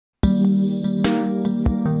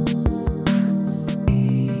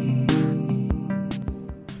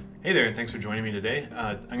Hey there, and thanks for joining me today.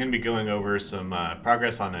 I'm going to be going over some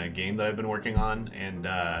progress on a game that I've been working on, and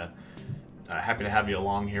happy to have you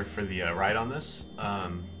along here for the ride on this.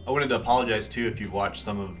 I wanted to apologize too if you've watched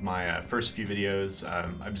some of my first few videos.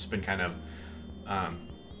 I've just been kind of um,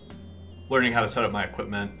 learning how to set up my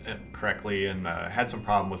equipment correctly, and had some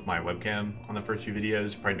problem with my webcam on the first few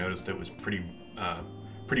videos. You probably noticed it was pretty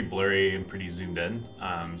blurry and pretty zoomed in.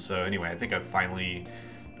 So anyway, I think I've finally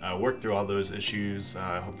worked through all those issues.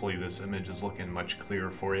 Hopefully this image is looking much clearer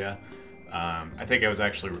for you. I think I was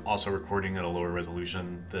actually also recording at a lower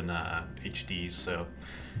resolution than HD, so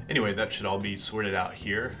anyway, that should all be sorted out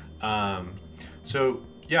here. So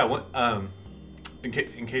yeah, in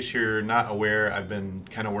case you're not aware, I've been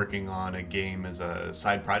kind of working on a game as a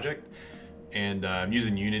side project, and I'm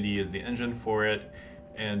using Unity as the engine for it.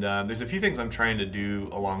 And there's a few things I'm trying to do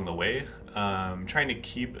along the way. I'm trying to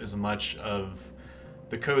keep as much of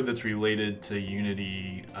the code that's related to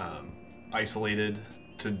Unity isolated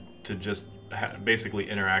to just basically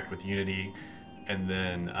interact with Unity, and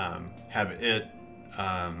then have it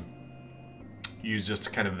use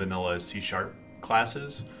just kind of vanilla C#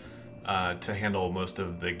 classes to handle most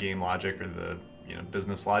of the game logic or the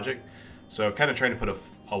business logic. So kind of trying to put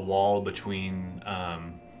a wall between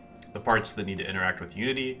the parts that need to interact with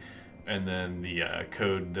Unity and then the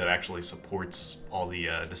code that actually supports all the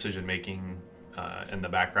decision making in the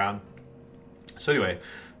background. So anyway,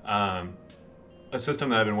 a system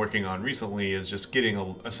that I've been working on recently is just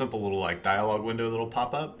getting a simple little like dialogue window that'll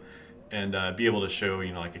pop up and be able to show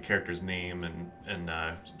like a character's name and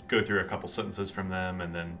go through a couple sentences from them,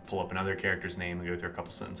 and then pull up another character's name and go through a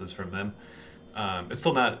couple sentences from them. It's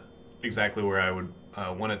still not exactly where I would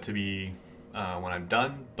want it to be when I'm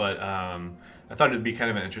done, but I thought it'd be kind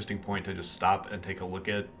of an interesting point to just stop and take a look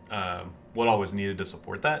at what all was needed to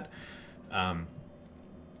support that.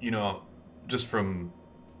 Just from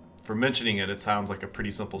mentioning it, it sounds like a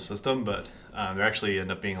pretty simple system, but there actually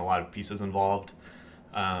end up being a lot of pieces involved.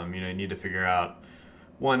 You need to figure out,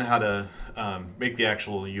 one, how to make the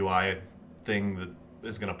actual UI thing that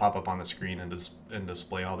is going to pop up on the screen and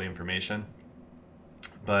display all the information.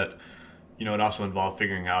 But it also involved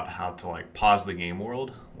figuring out how to like pause the game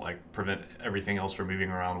world, like prevent everything else from moving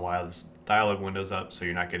around while this dialogue window's up, so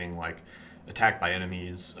you're not getting like attacked by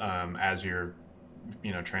enemies as you're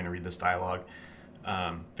trying to read this dialogue.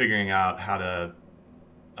 Figuring out how to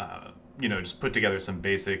just put together some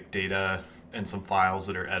basic data and some files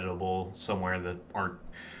that are editable somewhere that aren't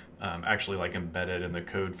actually like embedded in the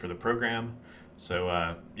code for the program.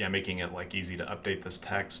 So yeah, making it like easy to update this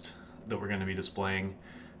text that we're going to be displaying.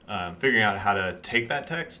 Figuring out how to take that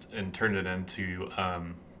text and turn it into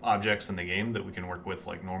objects in the game that we can work with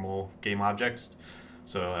like normal game objects.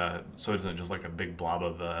 So so it isn't just like a big blob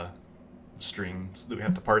of strings that we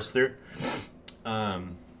have to parse through.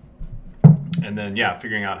 And then yeah,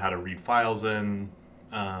 figuring out how to read files in.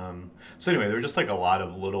 So anyway, there were just like a lot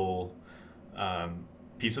of little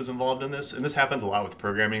pieces involved in this, and this happens a lot with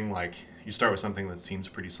programming. Like you start with something that seems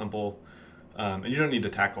pretty simple, and you don't need to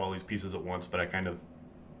tackle all these pieces at once, but I kind of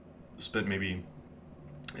spent maybe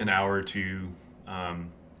an hour or two,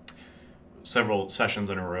 several sessions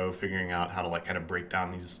in a row, figuring out how to like kind of break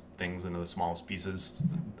down these things into the smallest pieces,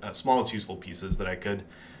 smallest useful pieces that I could,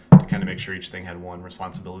 to kind of make sure each thing had one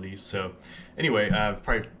responsibility. So anyway, I've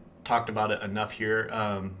probably talked about it enough here,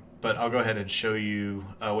 but I'll go ahead and show you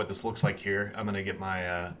what this looks like here. I'm going to get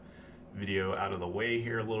my video out of the way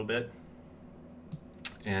here a little bit,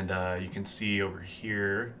 and you can see over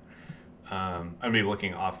here, I'm going to be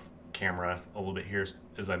looking off camera a little bit here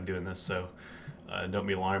as I'm doing this, so don't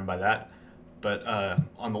be alarmed by that. But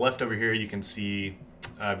on the left over here, you can see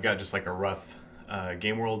I've got just like a rough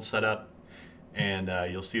game world set up, and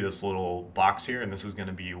you'll see this little box here, and this is going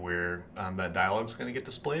to be where that dialogue is going to get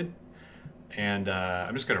displayed. And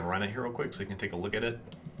I'm just going to run it here real quick so you can take a look at it.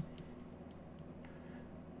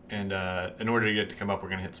 And in order to get it to come up, we're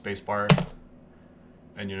going to hit spacebar,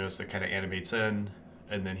 and you notice it kind of animates in.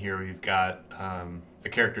 And then here we've got a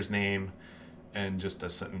character's name and just a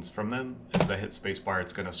sentence from them. As I hit spacebar,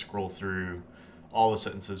 it's going to scroll through all the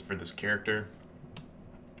sentences for this character.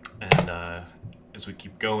 And as we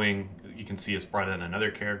keep going, you can see it's brought in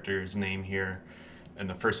another character's name here and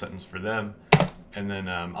the first sentence for them. And then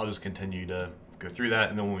I'll just continue to go through that.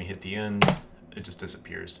 And then when we hit the end, it just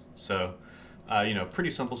disappears. So, pretty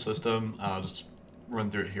simple system. I'll just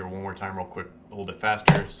run through it here one more time real quick, a little bit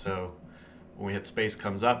faster. So when we hit space,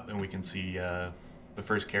 comes up, and we can see the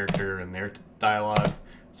first character and their dialogue,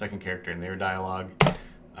 second character and their dialogue.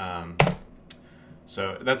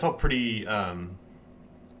 So that's all pretty,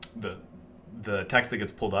 the text that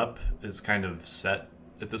gets pulled up is kind of set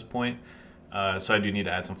at this point. So I do need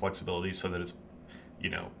to add some flexibility so that it's,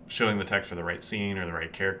 showing the text for the right scene or the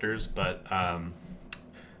right characters. But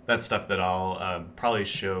that's stuff that I'll probably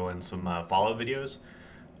show in some follow-up videos.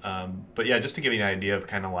 But yeah, just to give you an idea of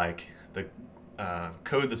kind of like the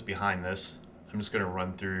code that's behind this, I'm just going to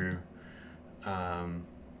run through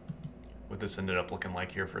what this ended up looking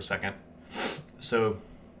like here for a second. So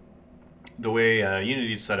the way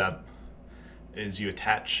Unity is set up is you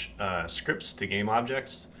attach scripts to game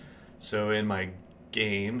objects. So in my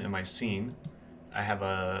game, in my scene, I have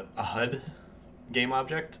a HUD game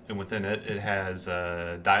object, and within it, it has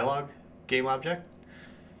a dialogue game object.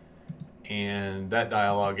 And that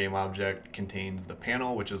dialogue game object contains the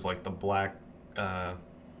panel, which is like the black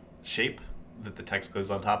shape that the text goes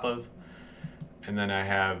on top of. And then I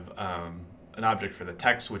have an object for the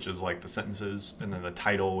text, which is like the sentences, and then the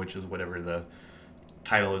title, which is whatever the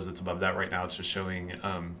title is that's above that. Right now it's just showing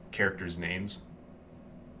characters' names.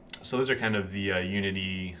 So those are kind of the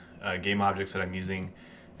Unity game objects that I'm using.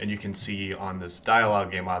 And you can see on this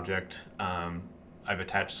dialogue game object, I've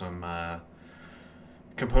attached some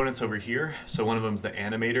components over here. So one of them is the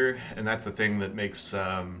animator, and that's the thing that makes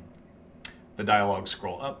the dialogue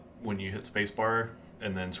scroll up when you hit spacebar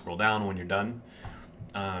and then scroll down when you're done.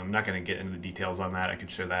 I'm not going to get into the details on that. I could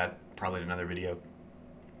show that probably in another video.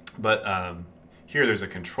 But here there's a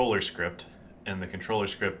controller script, and the controller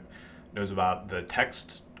script knows about the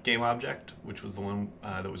text game object, which was the one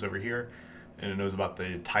that was over here, and it knows about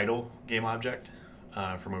the title game object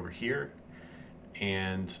from over here.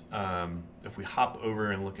 And if we hop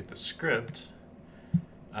over and look at the script,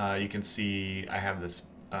 you can see I have this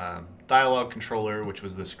dialogue controller, which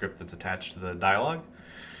was the script that's attached to the dialogue.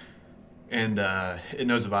 And it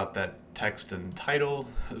knows about that text and title,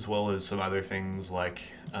 as well as some other things like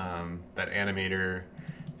that animator.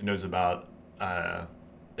 It knows about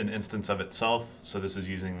an instance of itself. So this is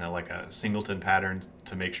using like a singleton pattern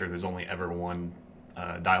to make sure there's only ever one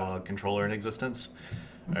dialogue controller in existence,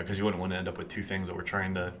 because you wouldn't want to end up with two things that were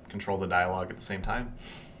trying to control the dialogue at the same time.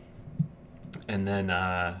 And then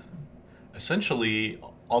essentially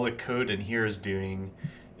all the code in here is doing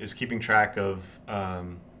is keeping track of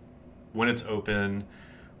when it's open,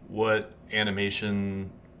 what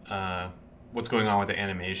animation, what's going on with the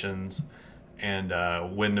animations, and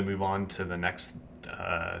when to move on to the next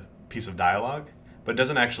piece of dialogue, but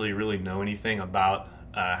doesn't actually really know anything about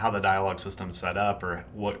how the dialogue system is set up or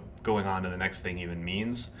what going on to the next thing even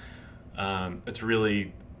means. It's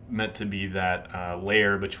really meant to be that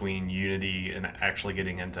layer between Unity and actually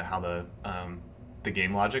getting into how the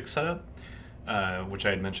game logic's set up, which I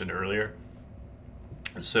had mentioned earlier.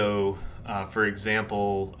 So, for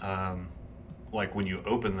example, like when you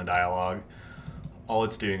open the dialogue, all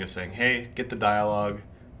it's doing is saying, hey, get the dialogue,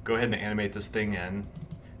 go ahead and animate this thing in,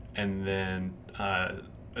 and then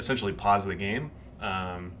essentially pause the game.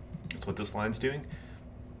 That's what this line's doing.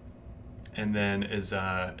 And then is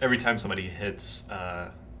every time somebody hits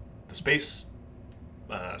the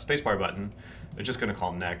spacebar button, it's just going to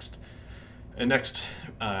call next. And next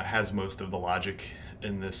has most of the logic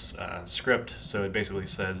in this script. So it basically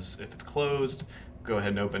says if it's closed, go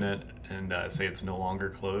ahead and open it and say it's no longer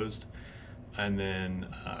closed. And then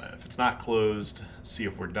if it's not closed, see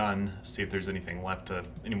if we're done, see if there's anything left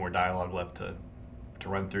any more dialogue left to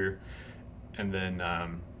run through. And then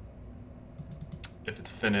if it's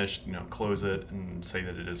finished, close it and say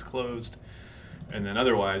that it is closed. And then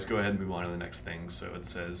otherwise, go ahead and move on to the next thing. So it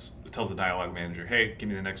tells the dialogue manager, hey, give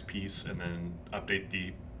me the next piece, and then update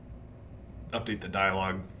the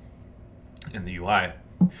dialogue in the UI.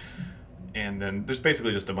 And then there's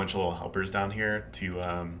basically just a bunch of little helpers down here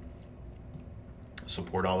to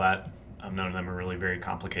support all that. None of them are really very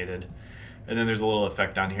complicated. And then there's a little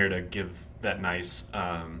effect down here to give that nice,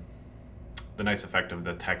 the nice effect of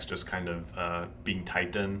the text just kind of being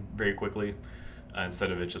typed in very quickly,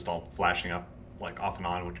 instead of it just all flashing up like off and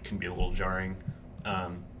on, which can be a little jarring.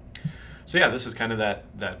 So yeah, this is kind of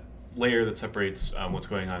that layer that separates what's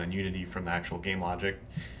going on in Unity from the actual game logic.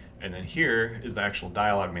 And then here is the actual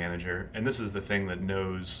dialogue manager, and this is the thing that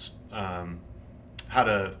knows how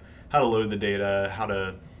to load the data, how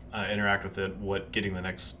to interact with it, what getting the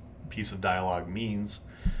next piece of dialogue means.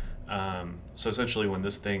 So essentially when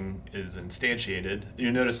this thing is instantiated,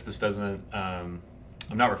 you notice this doesn't, I'm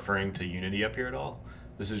not referring to Unity up here at all.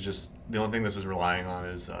 This is just, the only thing this is relying on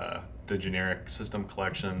is the generic system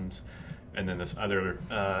collections, and then this other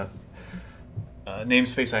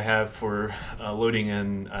namespace I have for loading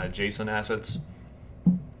in JSON assets,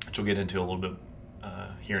 which we'll get into a little bit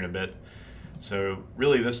here in a bit. So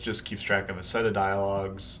really this just keeps track of a set of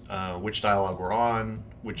dialogues, which dialogue we're on,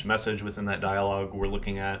 which message within that dialogue we're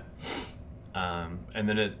looking at, and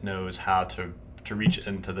then it knows how to reach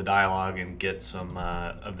into the dialogue and get some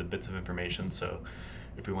of the bits of information. So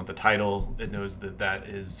if we want the title, it knows that that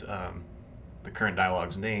is the current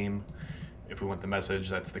dialogue's name. If we want the message,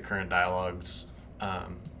 that's the current dialogue's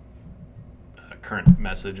current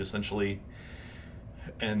message, essentially.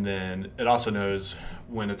 And then it also knows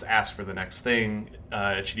when it's asked for the next thing,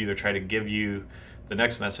 it should either try to give you the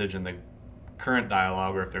next message in the current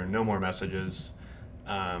dialogue, or if there are no more messages,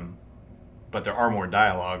 but there are more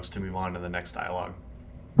dialogues, to move on to the next dialogue.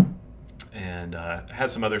 And it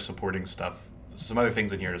has some other supporting stuff, some other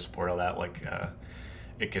things in here to support all that, like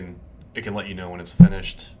it can let you know when it's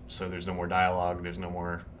finished, so there's no more dialogue, there's no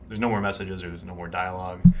more messages, or there's no more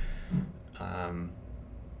dialogue.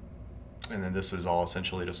 And then this is all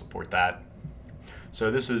essentially to support that.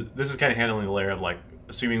 So this is kind of handling the layer of, like,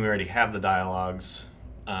 assuming we already have the dialogues,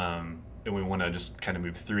 and we want to just kind of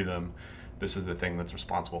move through them. This is the thing that's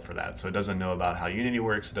responsible for that. So it doesn't know about how Unity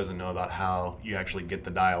works. It doesn't know about how you actually get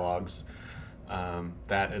the dialogues.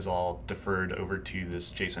 That is all deferred over to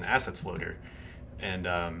this JSON assets loader. And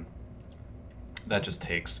that just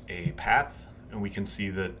takes a path. And we can see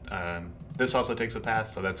that this also takes a path.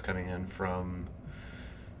 So that's coming in from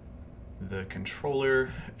the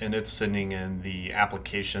controller, and it's sending in the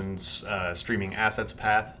application's streaming assets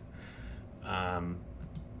path.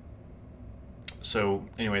 So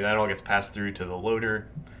anyway, that all gets passed through to the loader.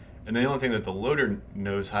 And the only thing that the loader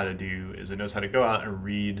knows how to do is it knows how to go out and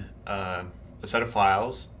read a set of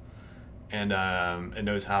files, and it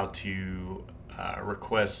knows how to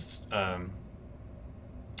request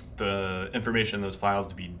the information in those files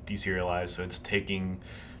to be deserialized. So it's taking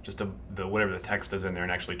just the whatever the text is in there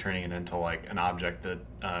and actually turning it into, like, an object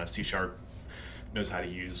that C# knows how to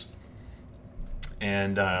use.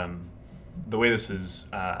 And the way this is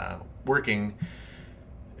working,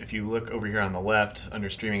 if you look over here on the left under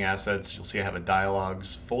streaming assets, you'll see I have a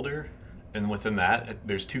dialogues folder, and within that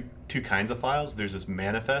there's two kinds of files. There's this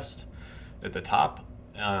manifest at the top,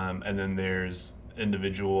 and then there's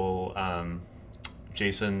individual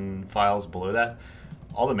JSON files below that.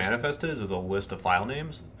 All the manifest is a list of file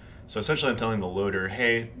names. So essentially I'm telling the loader,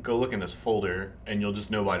 hey, go look in this folder, and you'll just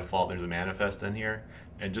know by default there's a manifest in here,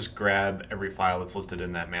 and just grab every file that's listed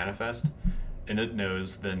in that manifest. And it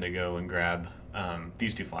knows then to go and grab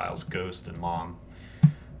these two files, Ghost and Mom.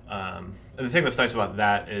 And the thing that's nice about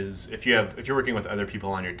that is if you're working with other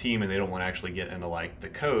people on your team and they don't want to actually get into, like, the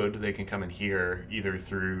code, they can come in here either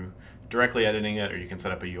through directly editing it, or you can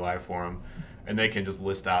set up a UI for them, and they can just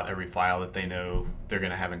list out every file that they know they're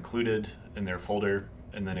going to have included in their folder,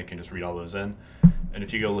 and then it can just read all those in. And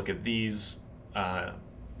if you go look at these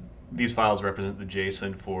files represent the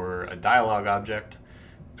JSON for a dialogue object,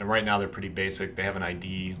 and right now they're pretty basic. They have an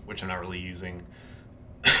ID, which I'm not really using.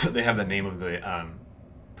 They have the name of the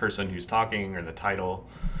person who's talking, or the title,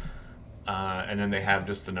 and then they have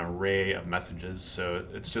just an array of messages. So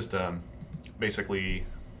it's just basically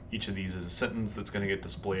each of these is a sentence that's going to get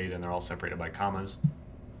displayed, and they're all separated by commas.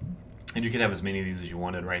 And you can have as many of these as you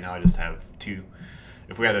wanted. Right now I just have 2.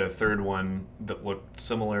 If we had a third one that looked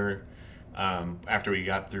similar, after we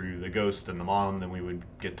got through the Ghost and the Mom, then we would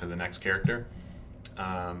get to the next character.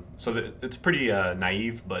 So it's pretty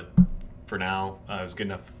naive, but for now it was good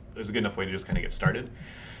enough. It was a good enough way to just kind of get started.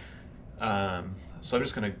 So I'm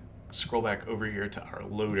just going to scroll back over here to our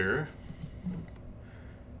loader.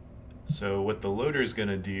 So what the loader is going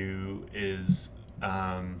to do is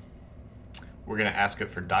we're going to ask it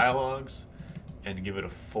for dialogues and give it a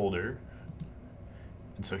folder.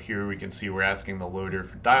 And so here we can see we're asking the loader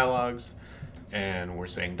for dialogues, and we're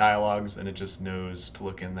saying dialogues, and it just knows to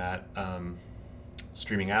look in that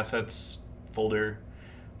streaming assets folder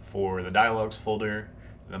for the dialogues folder.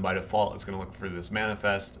 And then by default, it's going to look for this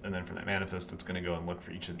manifest, and then from that manifest, it's going to go and look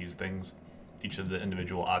for each of these things, each of the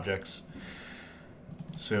individual objects.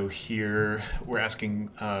 So here we're asking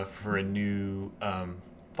for a new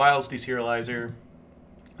files deserializer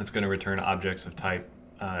that's going to return objects of type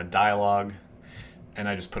dialogue, and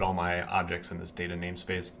I just put all my objects in this data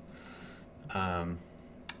namespace. And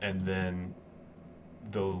then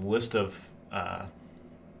the list of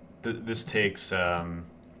this takes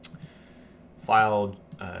file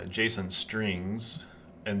JSON strings,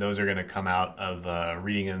 and those are going to come out of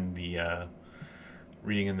reading in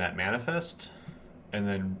that manifest, and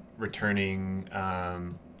then returning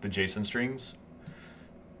the JSON strings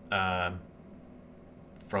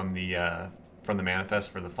from the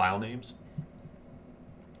manifest for the file names.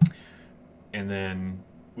 And then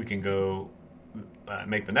we can go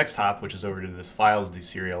make the next hop, which is over to this files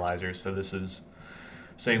deserializer. So this is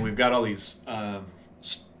saying we've got all these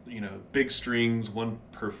big strings, one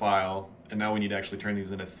per file, and now we need to actually turn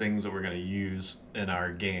these into things that we're going to use in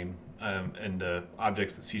our game, and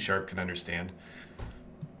objects that C# can understand.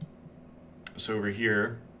 So over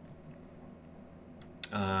here,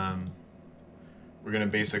 we're going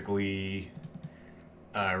to basically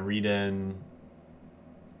read in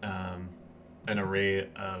an array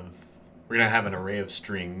of, we're going to have an array of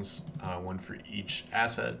strings, one for each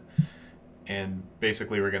asset, and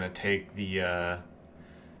basically we're going to take the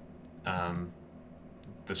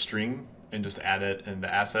string and just add it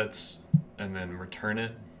into assets and then return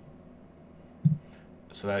it.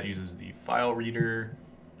 So that uses the file reader,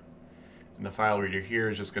 and the file reader here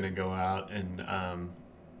is just going to go out and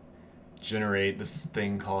generate this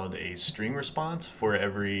thing called a string response for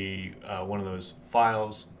every one of those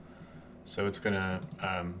files. So it's going to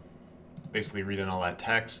basically read in all that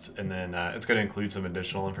text, and then it's going to include some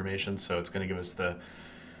additional information. So it's going to give us the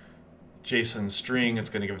JSON string, it's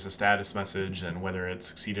going to give us a status message and whether it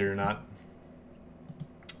succeeded or not.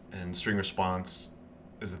 And string response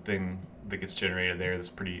is the thing that gets generated there. It's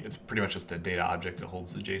pretty much just a data object that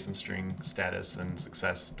holds the JSON string status and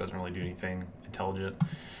success. Doesn't really do anything intelligent.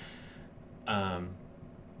 And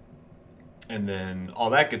then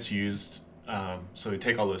all that gets used. So we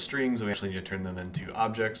take all those strings and we actually need to turn them into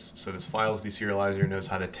objects. So this files deserializer knows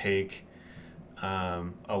how to take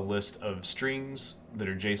a list of strings that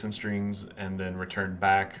are JSON strings and then return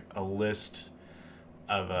back a list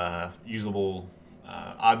of usable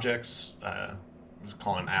objects, we're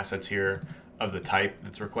calling assets here, of the type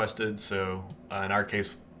that's requested. So in our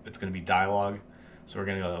case, it's going to be dialogue. So we're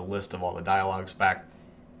going to get a list of all the dialogues back.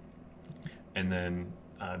 And then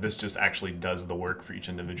this just actually does the work for each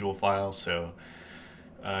individual file. So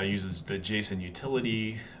uses the JSON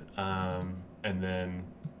utility, and then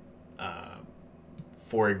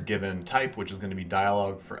for a given type, which is going to be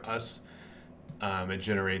dialogue for us, it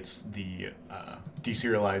generates the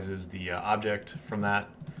deserializes the object from that.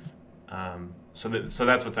 So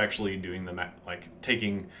that's what's actually doing the like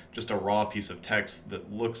taking just a raw piece of text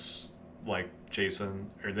that looks like JSON,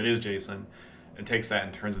 or that is JSON, and takes that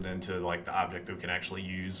and turns it into like the object that we can actually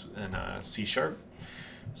use in C#.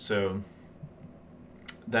 So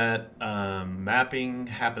that mapping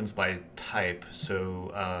happens by type.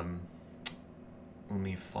 So let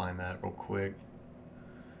me find that real quick.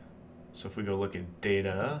 So if we go look at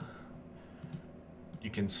data, you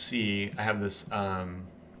can see I have this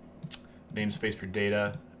namespace for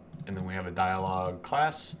data, and then we have a dialog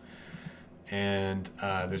class, and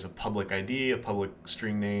there's a public ID, a public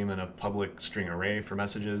string name, and a public string array for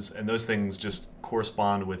messages, and those things just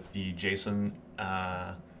correspond with the JSON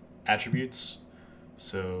attributes.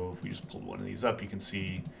 So if we just pulled one of these up, you can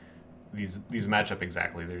see these match up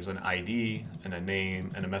exactly. There's an ID and a name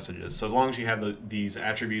and a messages. So as long as you have these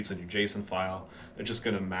attributes in your JSON file, they're just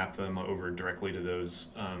going to map them over directly to those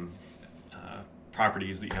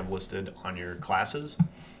properties that you have listed on your classes.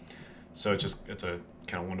 So it's a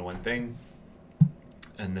kind of one-to-one thing.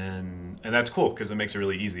 And that's cool because it makes it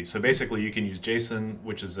really easy. So basically you can use JSON,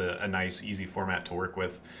 which is a nice, easy format to work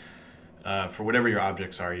with. For whatever your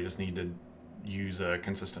objects are, you just need to use a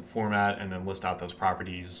consistent format and then list out those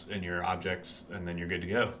properties in your objects, and then you're good to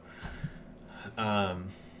go.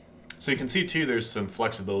 So you can see too, there's some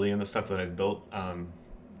flexibility in the stuff that I've built.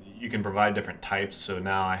 You can provide different types. So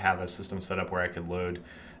now I have a system set up where I could load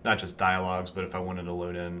not just dialogues, but if I wanted to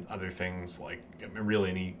load in other things like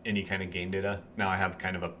really any kind of game data, now I have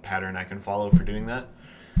kind of a pattern I can follow for doing that.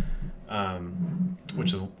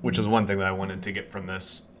 Which is one thing that I wanted to get from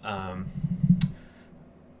this.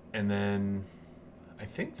 And then I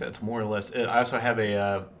think that's more or less it. I also have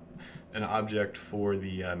an object for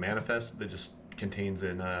the manifest that just contains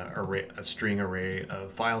a string array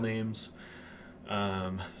of file names.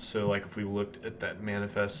 So like if we looked at that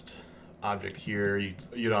manifest object here,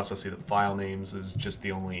 you'd also see the file names is just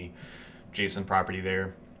the only JSON property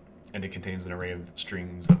there, and it contains an array of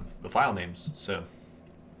strings of the file names. So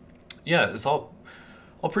yeah, it's all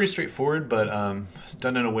pretty straightforward, but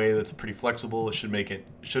done in a way that's pretty flexible.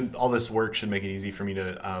 All this work should make it easy for me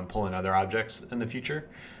to pull in other objects in the future,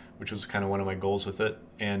 which was kind of one of my goals with it.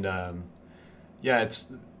 And yeah,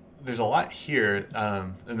 there's a lot here,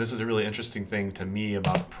 and this is a really interesting thing to me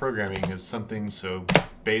about programming, is something so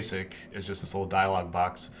basic as just this little dialog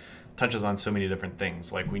box touches on so many different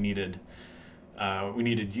things. Like we needed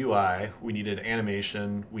UI, we needed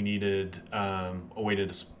animation, we needed a way to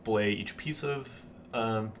display each piece of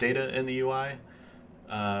data in the UI.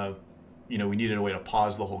 We needed a way to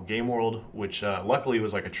pause the whole game world, which luckily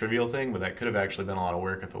was like a trivial thing, but that could have actually been a lot of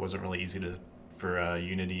work if it wasn't really easy for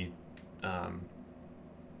Unity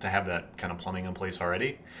to have that kind of plumbing in place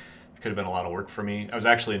already. could have been a lot of work for me. I was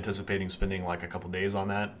actually anticipating spending like a couple days on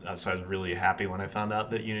that, so I was really happy when I found out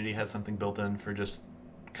that Unity had something built in for just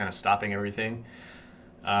kind of stopping everything.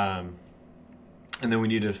 And then we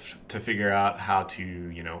needed to figure out how to,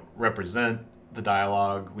 you know, represent the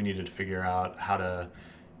dialogue. We needed to figure out how to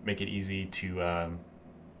make it easy to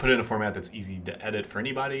put it in a format that's easy to edit for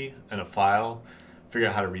anybody in a file, figure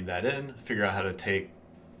out how to read that in, figure out how to take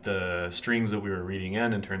the strings that we were reading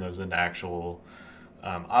in and turn those into actual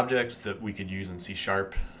objects that we could use in C#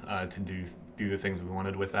 to do the things we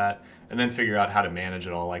wanted with that, and then figure out how to manage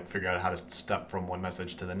it all, like figure out how to step from one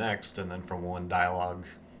message to the next, and then from one dialogue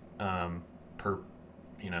per,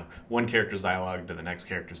 you know, one character's dialogue to the next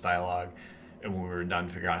character's dialogue, and when we were done,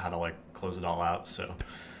 figure out how to like close it all out. So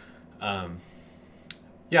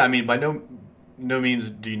yeah, I mean, by no means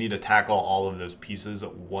do you need to tackle all of those pieces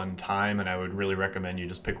at one time, and I would really recommend you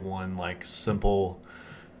just pick one like simple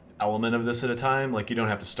element of this at a time. Like, you don't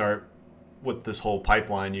have to start with this whole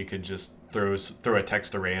pipeline. You could just throw a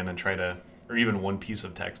text array in and try to, or even one piece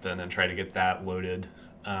of text in and try to get that loaded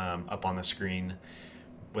up on the screen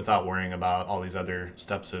without worrying about all these other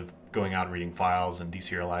steps of going out and reading files and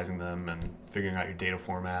deserializing them and figuring out your data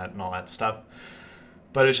format and all that stuff.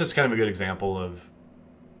 But it's just kind of a good example of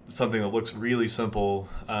something that looks really simple.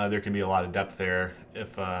 There can be a lot of depth there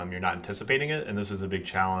if you're not anticipating it, and this is a big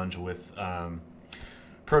challenge with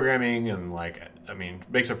programming, and like, I mean,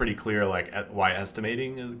 makes it pretty clear like why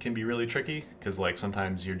estimating can be really tricky, because like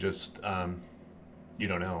sometimes you're just you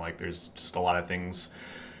don't know, like there's just a lot of things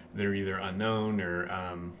that are either unknown or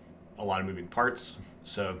a lot of moving parts.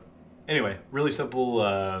 So anyway, really simple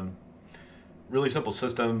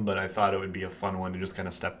system, but I thought it would be a fun one to just kind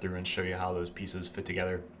of step through and show you how those pieces fit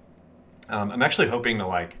together. I'm actually hoping to,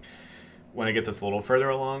 like, when I get this a little further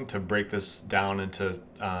along, to break this down into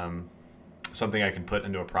something I can put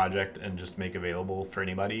into a project and just make available for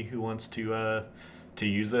anybody who wants to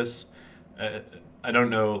use this. I don't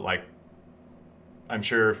know, like, I'm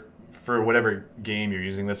sure for whatever game you're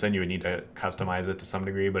using this in, you would need to customize it to some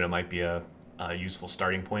degree, but it might be a useful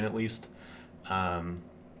starting point at least.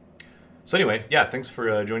 So anyway, yeah, thanks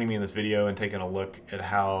for joining me in this video and taking a look at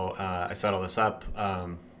how I set all this up.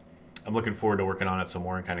 I'm looking forward to working on it some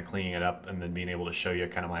more and kind of cleaning it up, and then being able to show you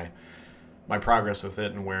kind of my progress with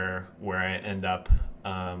it and where I end up.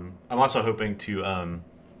 I'm also hoping to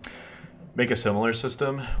make a similar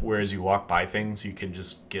system where as you walk by things, you can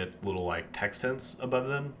just get little like text hints above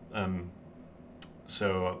them.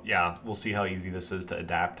 So yeah, we'll see how easy this is to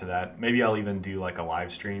adapt to that. Maybe I'll even do like a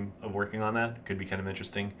live stream of working on that. Could be kind of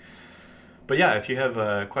interesting. But yeah, if you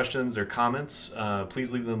have questions or comments,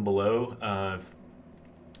 please leave them below.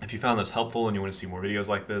 If you found this helpful and you want to see more videos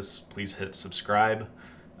like this, please hit subscribe.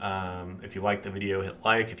 If you liked the video, hit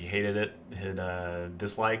like. If you hated it, hit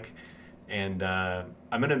dislike. And I'm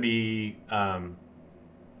gonna be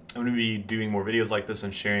doing more videos like this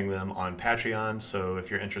and sharing them on Patreon. So if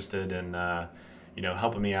you're interested in you know,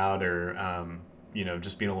 helping me out, or you know,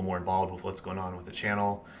 just being a little more involved with what's going on with the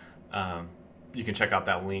channel, you can check out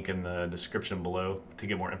that link in the description below to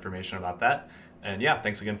get more information about that. And yeah,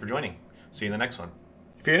 thanks again for joining. See you in the next one.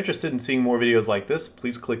 If you're interested in seeing more videos like this,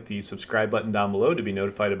 please click the subscribe button down below to be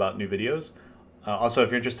notified about new videos. Also,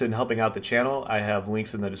 if you're interested in helping out the channel, I have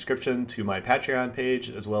links in the description to my Patreon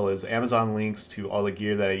page, as well as Amazon links to all the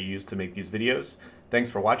gear that I use to make these videos.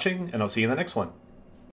 Thanks for watching, and I'll see you in the next one.